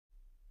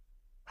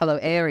Hello,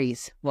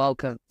 Aries.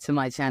 Welcome to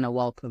my channel.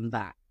 Welcome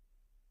back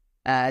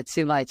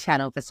to my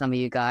channel for some of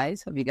you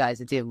guys. Hope you guys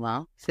are doing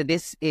well. So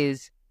this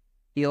is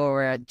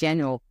your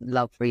general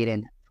love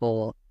reading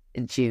for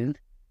June.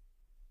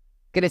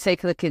 Going to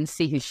take a look and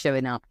see who's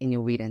showing up in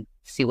your reading.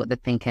 See what they're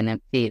thinking and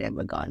feeling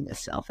regarding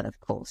yourself. And of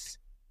course,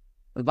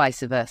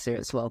 vice versa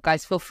as well.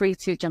 Guys, feel free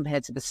to jump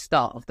ahead to the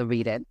start of the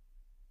reading.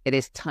 It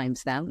is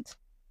timestamped.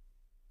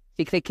 If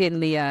you click in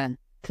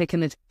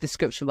the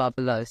description bar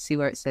below, see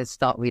where it says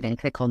start reading,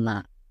 click on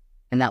that.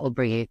 And that will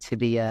bring you to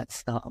the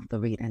start of the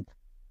reading.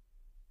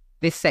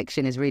 This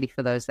section is really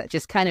for those that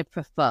just kind of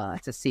prefer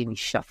to see me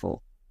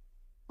shuffle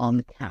on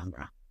the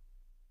camera.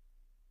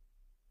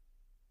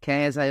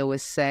 Okay, as I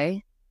always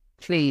say,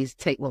 please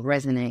take what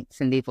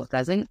resonates and leave what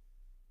doesn't.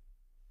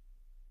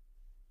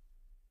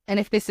 And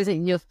if this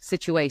isn't your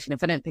situation,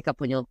 if I don't pick up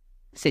on your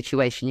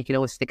situation, you can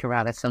always stick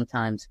around, as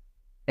sometimes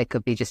there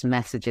could be just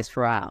messages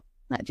throughout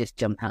that just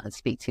jump out and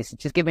speak to you. So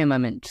just give me a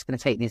moment. Just going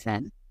to take these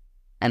in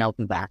and I'll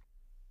be back.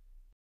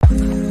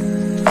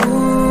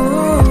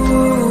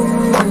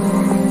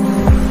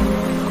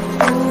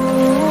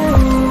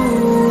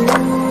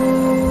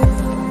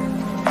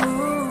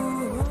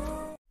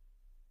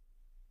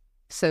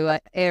 So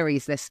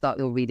Aries, let's start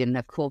your reading.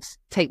 Of course,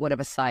 take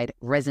whatever side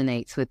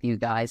resonates with you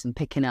guys and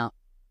picking up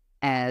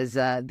as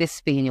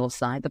this being your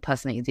side, the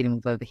person that you're dealing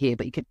with over here,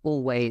 but you could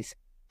always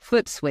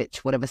flip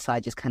switch whatever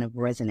side just kind of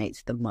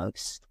resonates the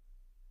most.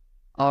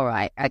 All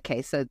right.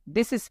 Okay. So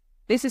this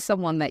is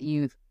someone that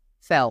you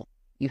felt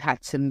you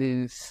had to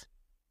move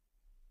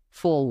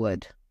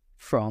forward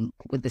from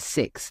with the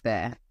 6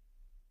 there,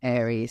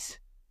 Aries.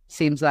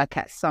 Seems like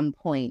at some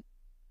point,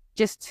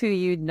 just to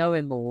you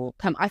knowing more.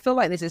 I feel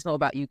like this is not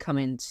about you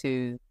coming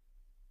to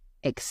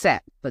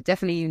accept, but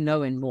definitely you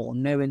knowing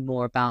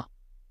more about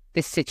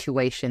this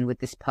situation with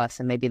this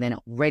person. Maybe they're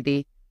not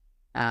ready.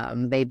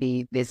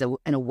 Maybe there's an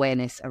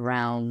awareness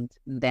around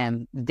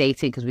them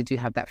dating, because we do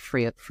have that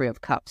three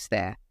of cups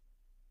there.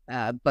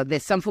 But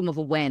there's some form of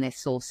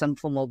awareness or some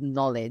form of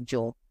knowledge,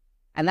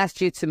 and that's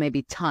due to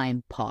maybe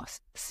time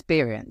past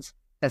experience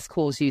that's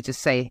caused you to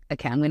say,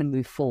 okay, I'm going to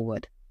move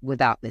forward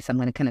without this. I'm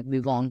going to kind of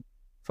move on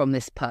from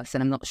this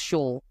person. I'm not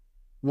sure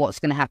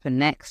what's going to happen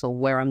next or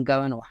where I'm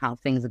going or how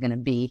things are going to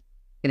be.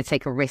 I'm going to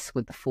take a risk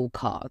with the Fool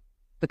card,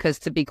 because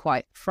to be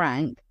quite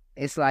frank,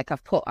 it's like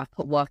I've put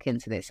work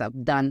into this.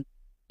 I've done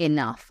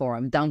enough, or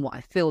I've done what I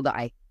feel that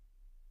I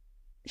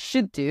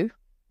should do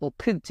or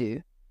could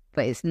do,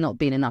 but it's not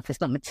been enough.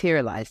 It's not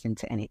materialized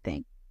into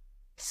anything.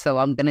 So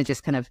I'm going to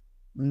just kind of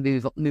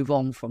move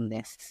on from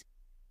this.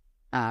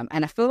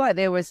 And I feel like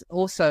there was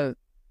also,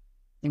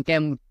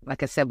 again,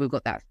 like I said, we've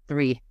got that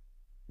three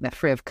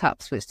of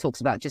cups, which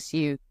talks about just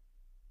you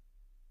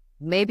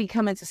maybe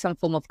coming to some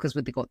form of, because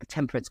we've got the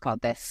Temperance card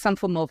there, some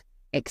form of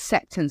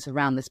acceptance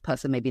around this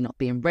person maybe not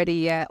being ready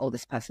yet, or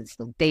this person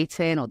still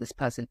dating, or this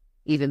person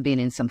even being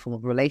in some form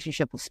of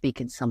relationship or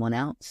speaking to someone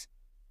else.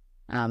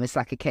 It's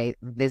like, okay,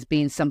 there's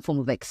been some form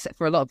of,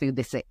 for a lot of you,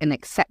 there's an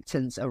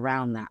acceptance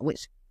around that,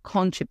 which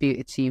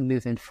contributed to you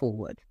moving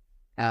forward,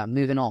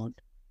 moving on.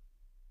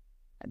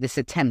 This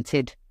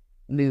attempted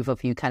move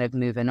of you kind of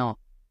moving on.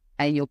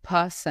 And your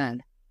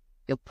person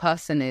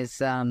is,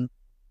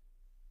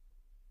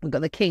 we've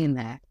got the King in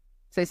there.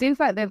 So it seems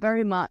like they're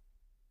very much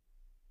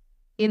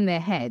in their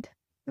head,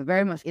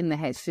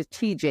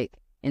 strategic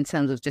in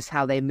terms of just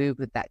how they move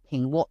with that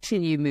King,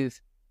 watching you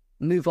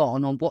move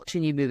on, or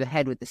watching you move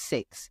ahead with the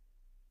 6.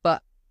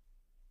 But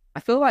I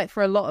feel like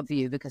for a lot of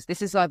you, because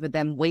this is either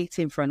them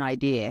waiting for an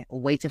idea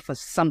or waiting for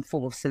some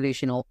form of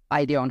solution or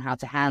idea on how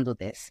to handle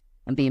this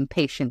and being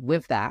patient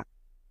with that,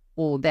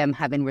 or them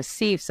having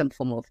received some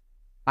form of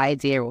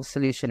idea or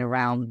solution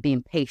around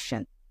being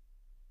patient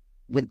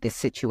with this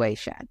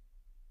situation.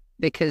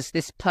 Because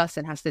this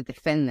person has to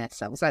defend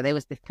themselves. It's like they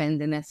was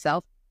defending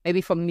themselves, maybe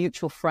from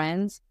mutual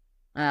friends,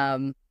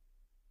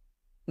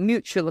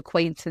 mutual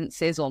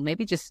acquaintances, or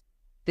maybe just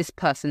this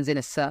person's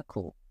inner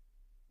circle.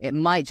 It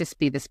might just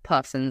be this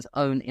person's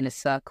own inner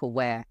circle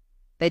where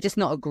they're just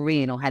not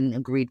agreeing or hadn't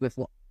agreed with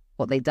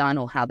what they done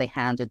or how they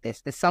handled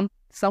this. There's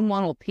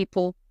someone or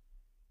people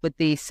with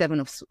the 7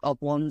 of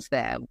Wands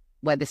there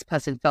where this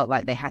person felt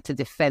like they had to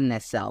defend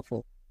themselves,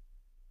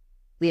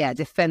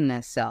 defend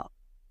themselves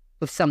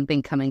with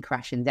something coming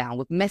crashing down,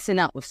 with messing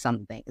up with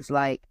something. It's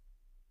like,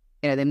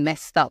 they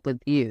messed up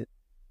with you,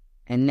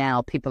 and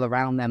now people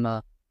around them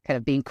are kind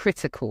of being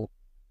critical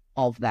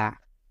of that.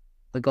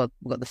 We've got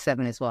the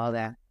 7 as well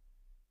there,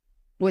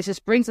 which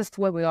just brings us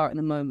to where we are at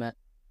the moment.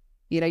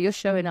 You're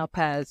showing up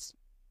as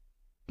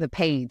the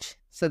Page,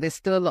 so there's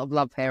still a lot of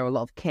love here, a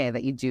lot of care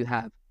that you do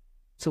have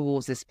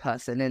towards this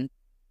person, and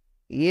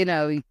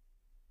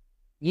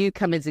you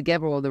coming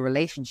together, or the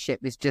relationship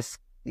is just,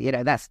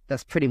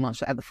 that's pretty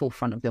much at the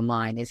forefront of your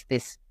mind, is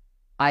this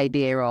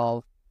idea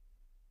of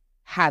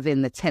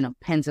having the 10 of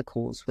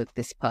Pentacles with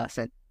this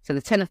person. So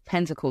the 10 of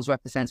Pentacles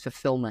represents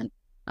fulfillment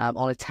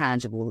on a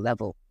tangible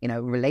level,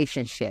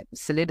 relationship,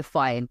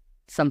 solidifying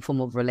some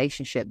form of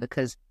relationship,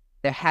 because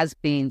there has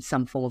been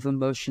some form of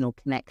emotional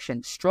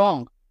connection,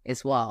 strong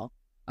as well,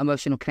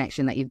 emotional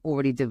connection that you've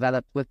already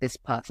developed with this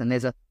person.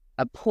 There's a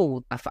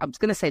pull. I was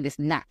going to say this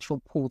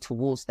natural pull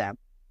towards them,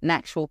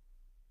 natural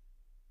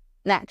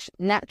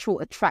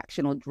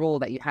attraction or draw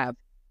that you have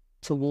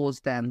towards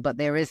them. But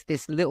there is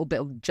this little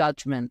bit of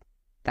judgment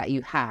that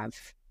you have,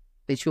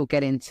 which we'll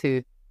get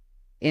into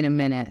in a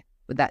minute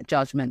with that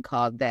judgment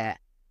card there.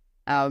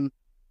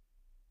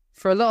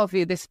 For a lot of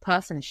you, this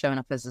person is showing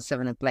up as the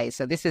Seven of Blades.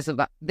 So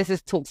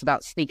this talks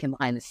about sneaking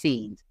behind the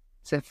scenes.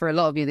 So for a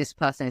lot of you, this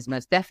person is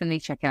most definitely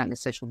checking out your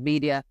social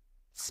media,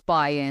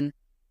 spying,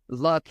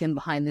 lurking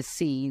behind the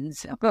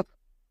scenes,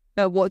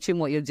 watching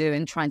what you're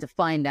doing, trying to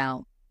find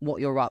out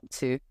what you're up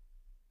to.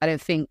 I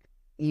don't think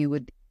you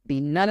would be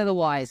none of the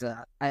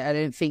wiser. I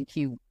don't think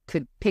you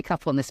could pick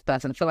up on this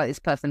person. I feel like this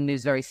person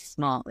moves very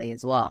smartly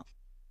as well.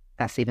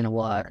 That's even a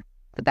word.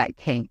 But that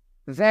king,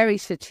 very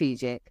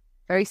strategic,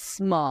 very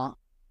smart.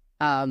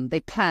 They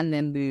plan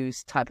their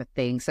moves type of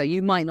thing. So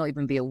you might not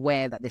even be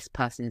aware that this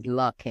person is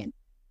lurking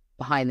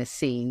behind the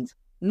scenes,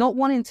 not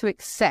wanting to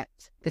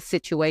accept the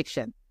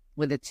situation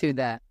with the two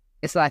there.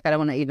 It's like, I don't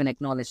want to even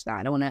acknowledge that.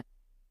 I don't want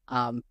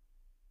to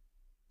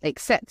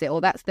accept it,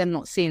 or that's them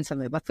not seeing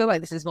something. But I feel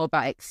like this is more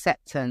about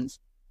acceptance,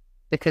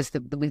 because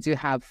we do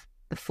have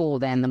the Four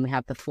then we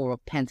have the Four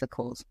of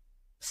Pentacles.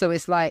 So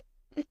it's like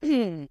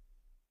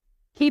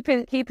keeping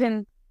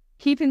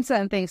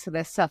certain things to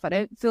themselves. I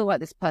don't feel like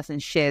this person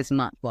shares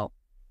much, well,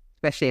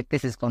 especially if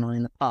this has gone on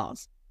in the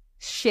past,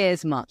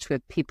 shares much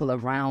with people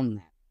around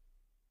them.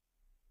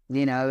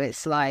 You know,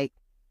 it's like,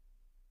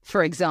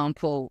 for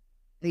example,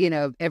 you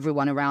know,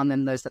 everyone around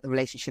them knows that the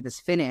relationship is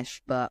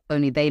finished, but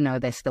only they know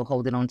they're still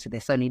holding on to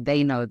this. Only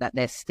they know that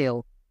they're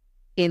still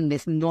in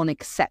this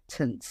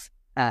non-acceptance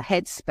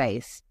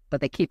headspace, but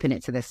they're keeping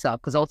it to themselves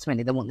because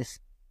ultimately they want this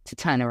to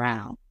turn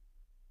around.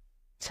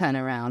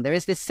 There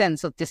is this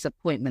sense of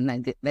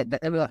disappointment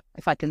that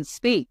if I can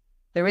speak,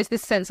 there is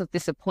this sense of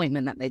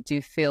disappointment that they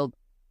do feel.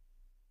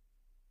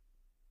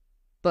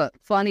 But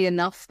funny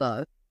enough,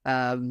 though,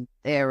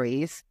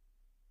 Aries,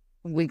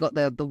 we got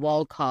the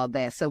wild card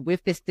there. So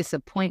with this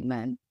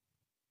disappointment,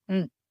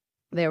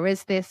 there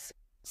is this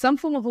some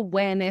form of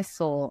awareness,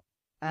 or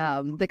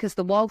because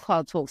the wild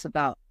card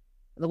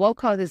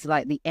is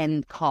like the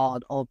end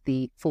card of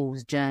the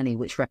Fool's Journey,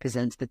 which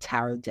represents the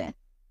tarot deck.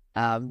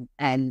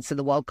 And so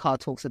the wild card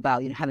talks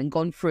about, you know, having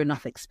gone through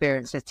enough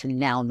experiences to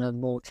now know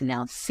more, to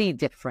now see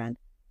different,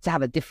 to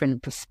have a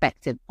different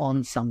perspective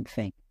on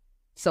something.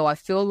 So I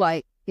feel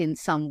like in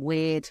some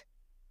weird,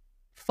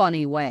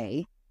 funny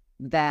way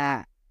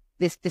that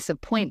this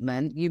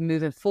disappointment, you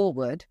moving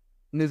forward,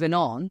 moving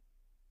on,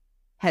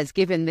 has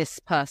given this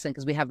person,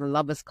 because we have the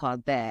Lover's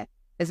card there,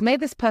 has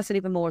made this person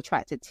even more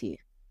attracted to you.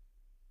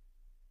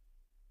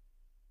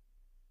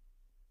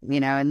 You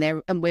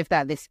know, and with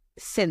that, this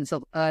sense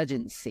of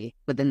urgency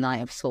with the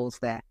Knight of Swords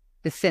there,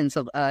 this sense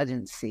of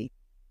urgency.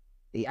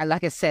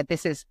 Like I said,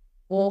 this is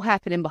all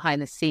happening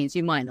behind the scenes.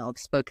 You might not have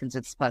spoken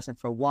to this person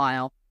for a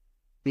while,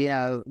 you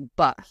know,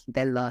 but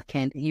they're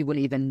lurking. You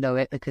wouldn't even know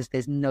it because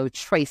there's no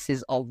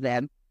traces of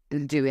them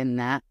doing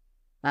that.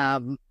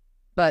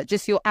 But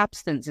just your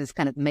absence is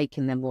kind of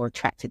making them more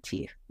attracted to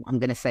you. I'm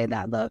going to say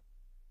that, though.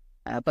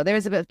 But there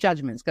is a bit of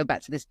judgment. Let's go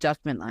back to this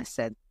judgment I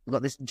said. We've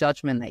got this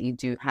judgment that you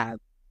do have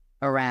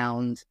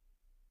around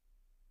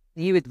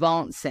you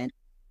advancing,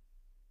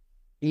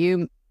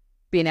 you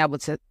being able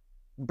to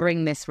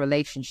bring this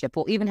relationship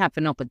or even have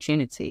an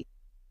opportunity.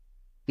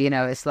 You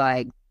know, it's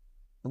like,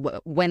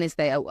 when is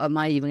there, am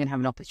I even going to have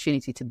an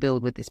opportunity to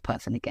build with this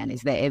person again?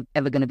 Is there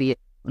ever going to be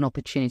an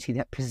opportunity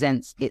that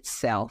presents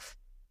itself?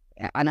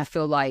 And I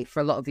feel like for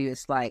a lot of you,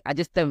 it's like, I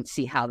just don't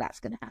see how that's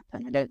going to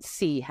happen. I don't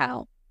see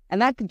how.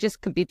 And that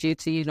could be due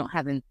to you not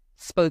having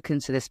spoken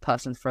to this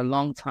person for a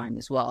long time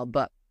as well.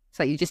 But it's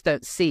like you just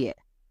don't see it.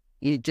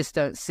 You just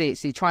don't see it.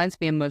 So you're trying to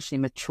be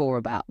emotionally mature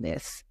about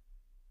this,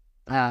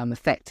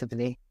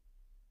 effectively.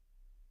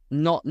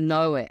 Not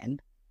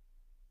knowing,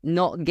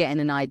 not getting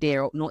an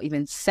idea, or not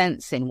even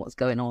sensing what's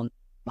going on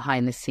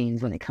behind the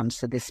scenes when it comes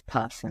to this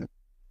person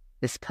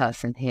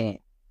here.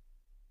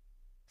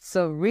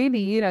 So really,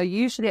 you know,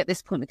 usually at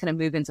this point, we kind of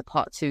move into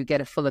part 2,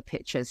 get a fuller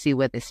picture, see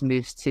where this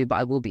moves to. But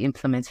I will be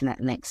implementing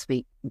that next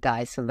week,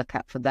 guys, so look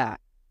out for that.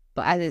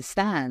 But as it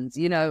stands,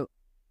 you know,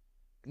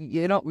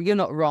 you're not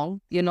wrong.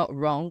 You're not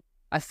wrong.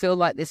 I feel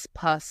like this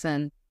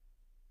person,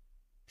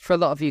 for a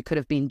lot of you, could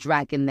have been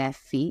dragging their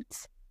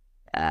feet.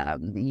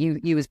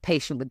 You was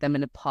patient with them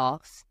in the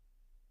past,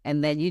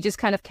 and then you just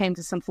kind of came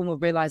to some form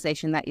of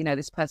realization that, you know,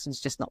 this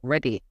person's just not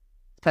ready.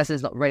 This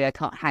person's not ready. I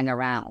can't hang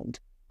around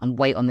and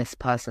wait on this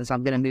person. So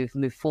I'm going to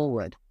move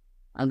forward.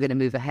 I'm going to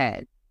move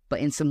ahead, but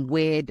in some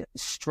weird,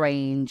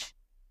 strange,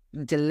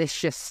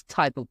 delicious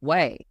type of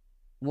way.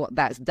 What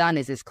that's done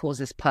is caused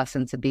this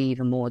person to be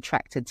even more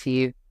attracted to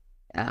you.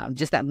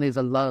 Just that move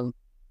alone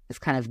has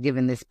kind of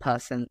given this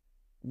person,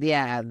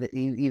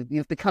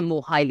 you've become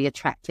more highly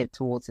attractive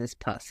towards this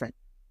person.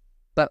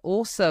 But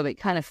also it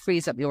kind of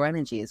frees up your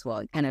energy as well.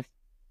 It kind of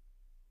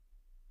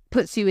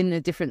puts you in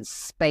a different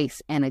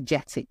space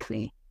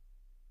energetically.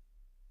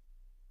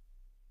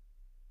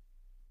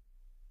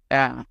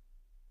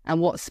 And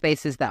what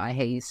space is that, I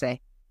hear you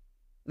say?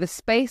 The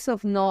space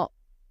of not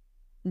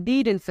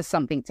needing for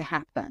something to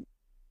happen.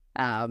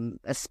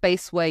 A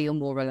space where you're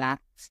more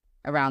relaxed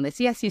around this.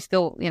 Yes, you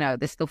still,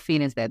 there's still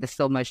feelings there. There's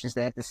still emotions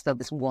there. There's still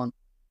this want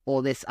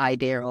or this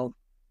idea of,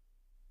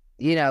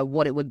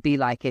 what it would be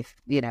like if,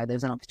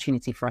 there's an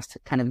opportunity for us to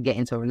kind of get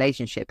into a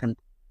relationship. And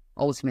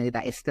ultimately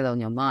that is still on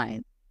your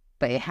mind,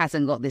 but it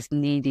hasn't got this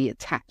needy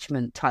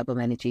attachment type of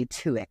energy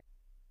to it,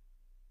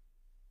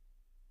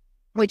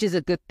 which is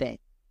a good thing,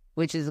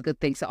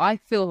 So I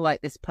feel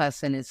like this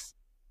person is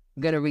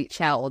going to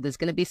reach out, or there's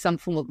going to be some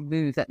form of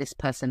move that this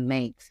person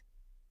makes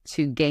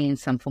to gain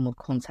some form of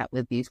contact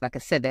with you. So like I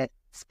said, they're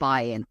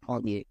spying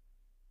on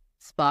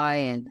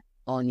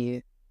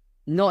you,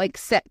 not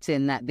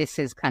accepting that this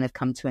has kind of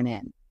come to an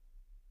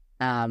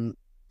end.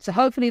 So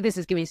hopefully this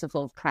is giving you some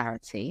form of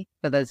clarity.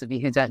 For those of you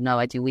who don't know,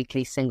 I do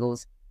weekly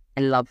singles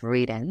and love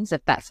readings.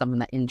 If that's something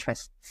that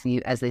interests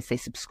you, as they say,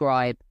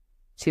 subscribe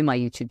to my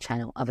YouTube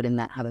channel. Other than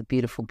that, have a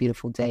beautiful,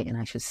 beautiful day, and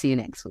I shall see you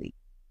next week.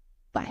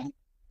 Bye.